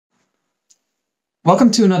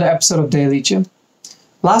Welcome to another episode of Daily Gym.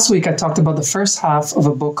 Last week, I talked about the first half of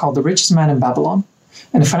a book called The Richest Man in Babylon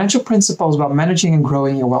and the financial principles about managing and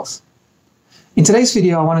growing your wealth. In today's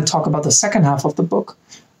video, I want to talk about the second half of the book,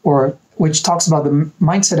 which talks about the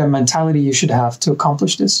mindset and mentality you should have to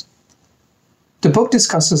accomplish this. The book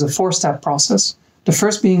discusses a four-step process, the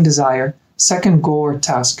first being desire, second goal or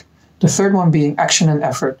task, the third one being action and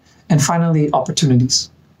effort, and finally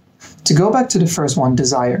opportunities. To go back to the first one,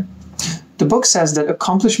 desire. The book says that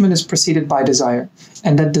accomplishment is preceded by desire,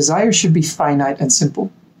 and that desire should be finite and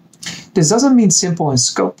simple. This doesn't mean simple in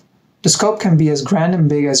scope. The scope can be as grand and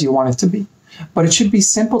big as you want it to be, but it should be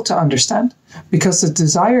simple to understand, because the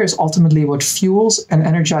desire is ultimately what fuels and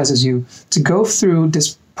energizes you to go through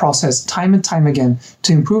this process time and time again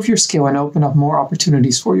to improve your skill and open up more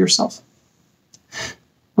opportunities for yourself.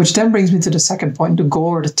 Which then brings me to the second point, the goal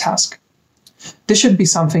or the task. This should be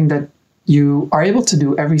something that you are able to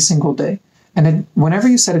do every single day. And then whenever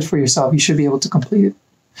you set it for yourself, you should be able to complete it.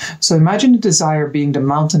 So imagine the desire being the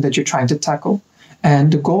mountain that you're trying to tackle,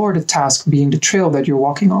 and the goal or the task being the trail that you're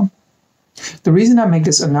walking on. The reason I make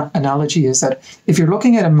this analogy is that if you're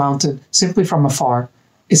looking at a mountain simply from afar,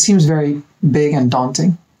 it seems very big and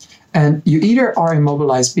daunting. And you either are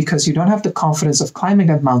immobilized because you don't have the confidence of climbing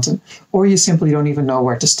that mountain, or you simply don't even know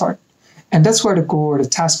where to start. And that's where the goal or the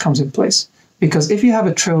task comes in place. Because if you have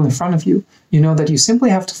a trail in front of you, you know that you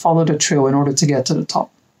simply have to follow the trail in order to get to the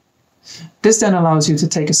top. This then allows you to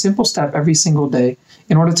take a simple step every single day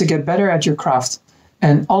in order to get better at your craft.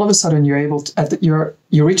 And all of a sudden, you're able to,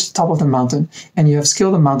 you reach the top of the mountain and you have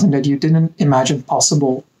scaled a mountain that you didn't imagine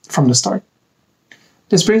possible from the start.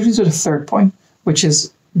 This brings me to the third point, which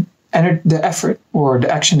is the effort or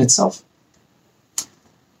the action itself.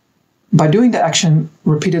 By doing the action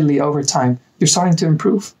repeatedly over time, you're starting to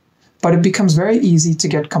improve. But it becomes very easy to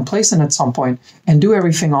get complacent at some point and do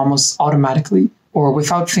everything almost automatically or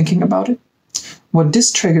without thinking about it. What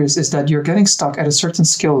this triggers is that you're getting stuck at a certain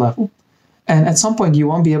skill level. And at some point, you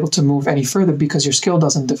won't be able to move any further because your skill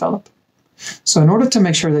doesn't develop. So in order to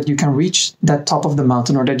make sure that you can reach that top of the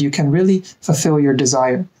mountain or that you can really fulfill your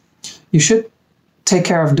desire, you should take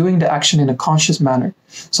care of doing the action in a conscious manner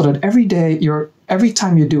so that every day, every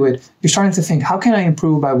time you do it, you're starting to think, how can I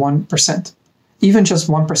improve by 1%? Even just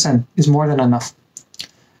 1% is more than enough.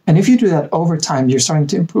 And if you do that over time, you're starting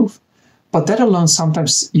to improve. But that alone,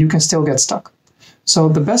 sometimes you can still get stuck. So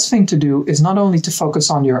the best thing to do is not only to focus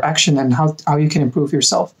on your action and how you can improve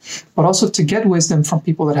yourself, but also to get wisdom from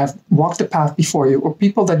people that have walked the path before you or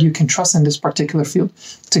people that you can trust in this particular field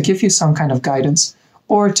to give you some kind of guidance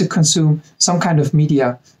or to consume some kind of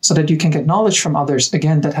media so that you can get knowledge from others,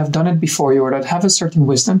 again, that have done it before you or that have a certain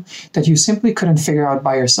wisdom that you simply couldn't figure out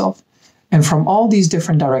by yourself. And from all these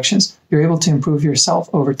different directions, you're able to improve yourself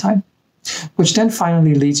over time, which then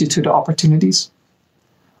finally leads you to the opportunities.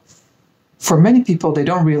 For many people, they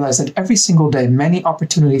don't realize that every single day, many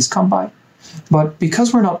opportunities come by. But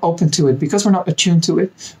because we're not open to it, because we're not attuned to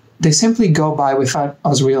it, they simply go by without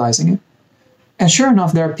us realizing it. And sure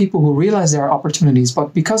enough, there are people who realize there are opportunities,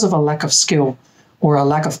 but because of a lack of skill or a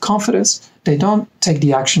lack of confidence, they don't take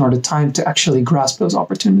the action or the time to actually grasp those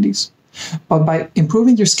opportunities. But by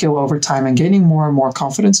improving your skill over time and gaining more and more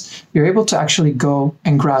confidence, you're able to actually go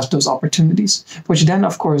and grasp those opportunities, which then,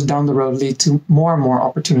 of course, down the road lead to more and more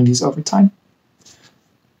opportunities over time.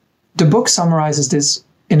 The book summarizes this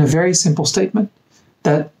in a very simple statement,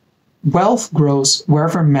 that wealth grows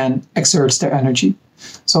wherever man exerts their energy.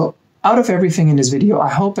 So out of everything in this video, I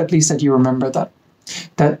hope at least that you remember that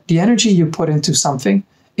the energy you put into something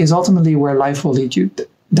is ultimately where life will lead you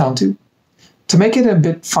down to. To make it a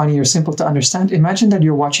bit funny or simple to understand, imagine that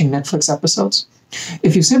you're watching Netflix episodes.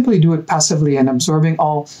 If you simply do it passively and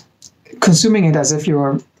consuming it as if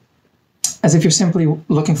you're simply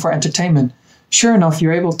looking for entertainment, sure enough,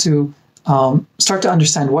 you're able to start to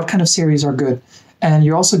understand what kind of series are good. And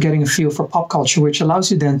you're also getting a feel for pop culture, which allows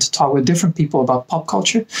you then to talk with different people about pop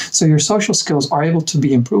culture. So your social skills are able to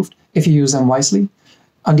be improved if you use them wisely.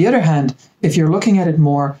 On the other hand, if you're looking at it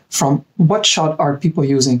more from what shot are people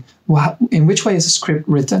using, in which way is the script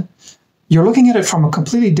written, you're looking at it from a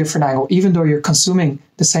completely different angle, even though you're consuming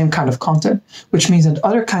the same kind of content, which means that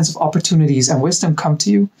other kinds of opportunities and wisdom come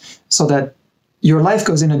to you so that your life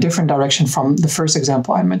goes in a different direction from the first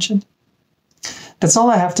example I mentioned. That's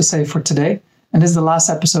all I have to say for today. And this is the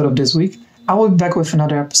last episode of this week. I will be back with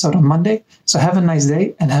another episode on Monday. So have a nice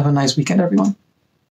day and have a nice weekend, everyone.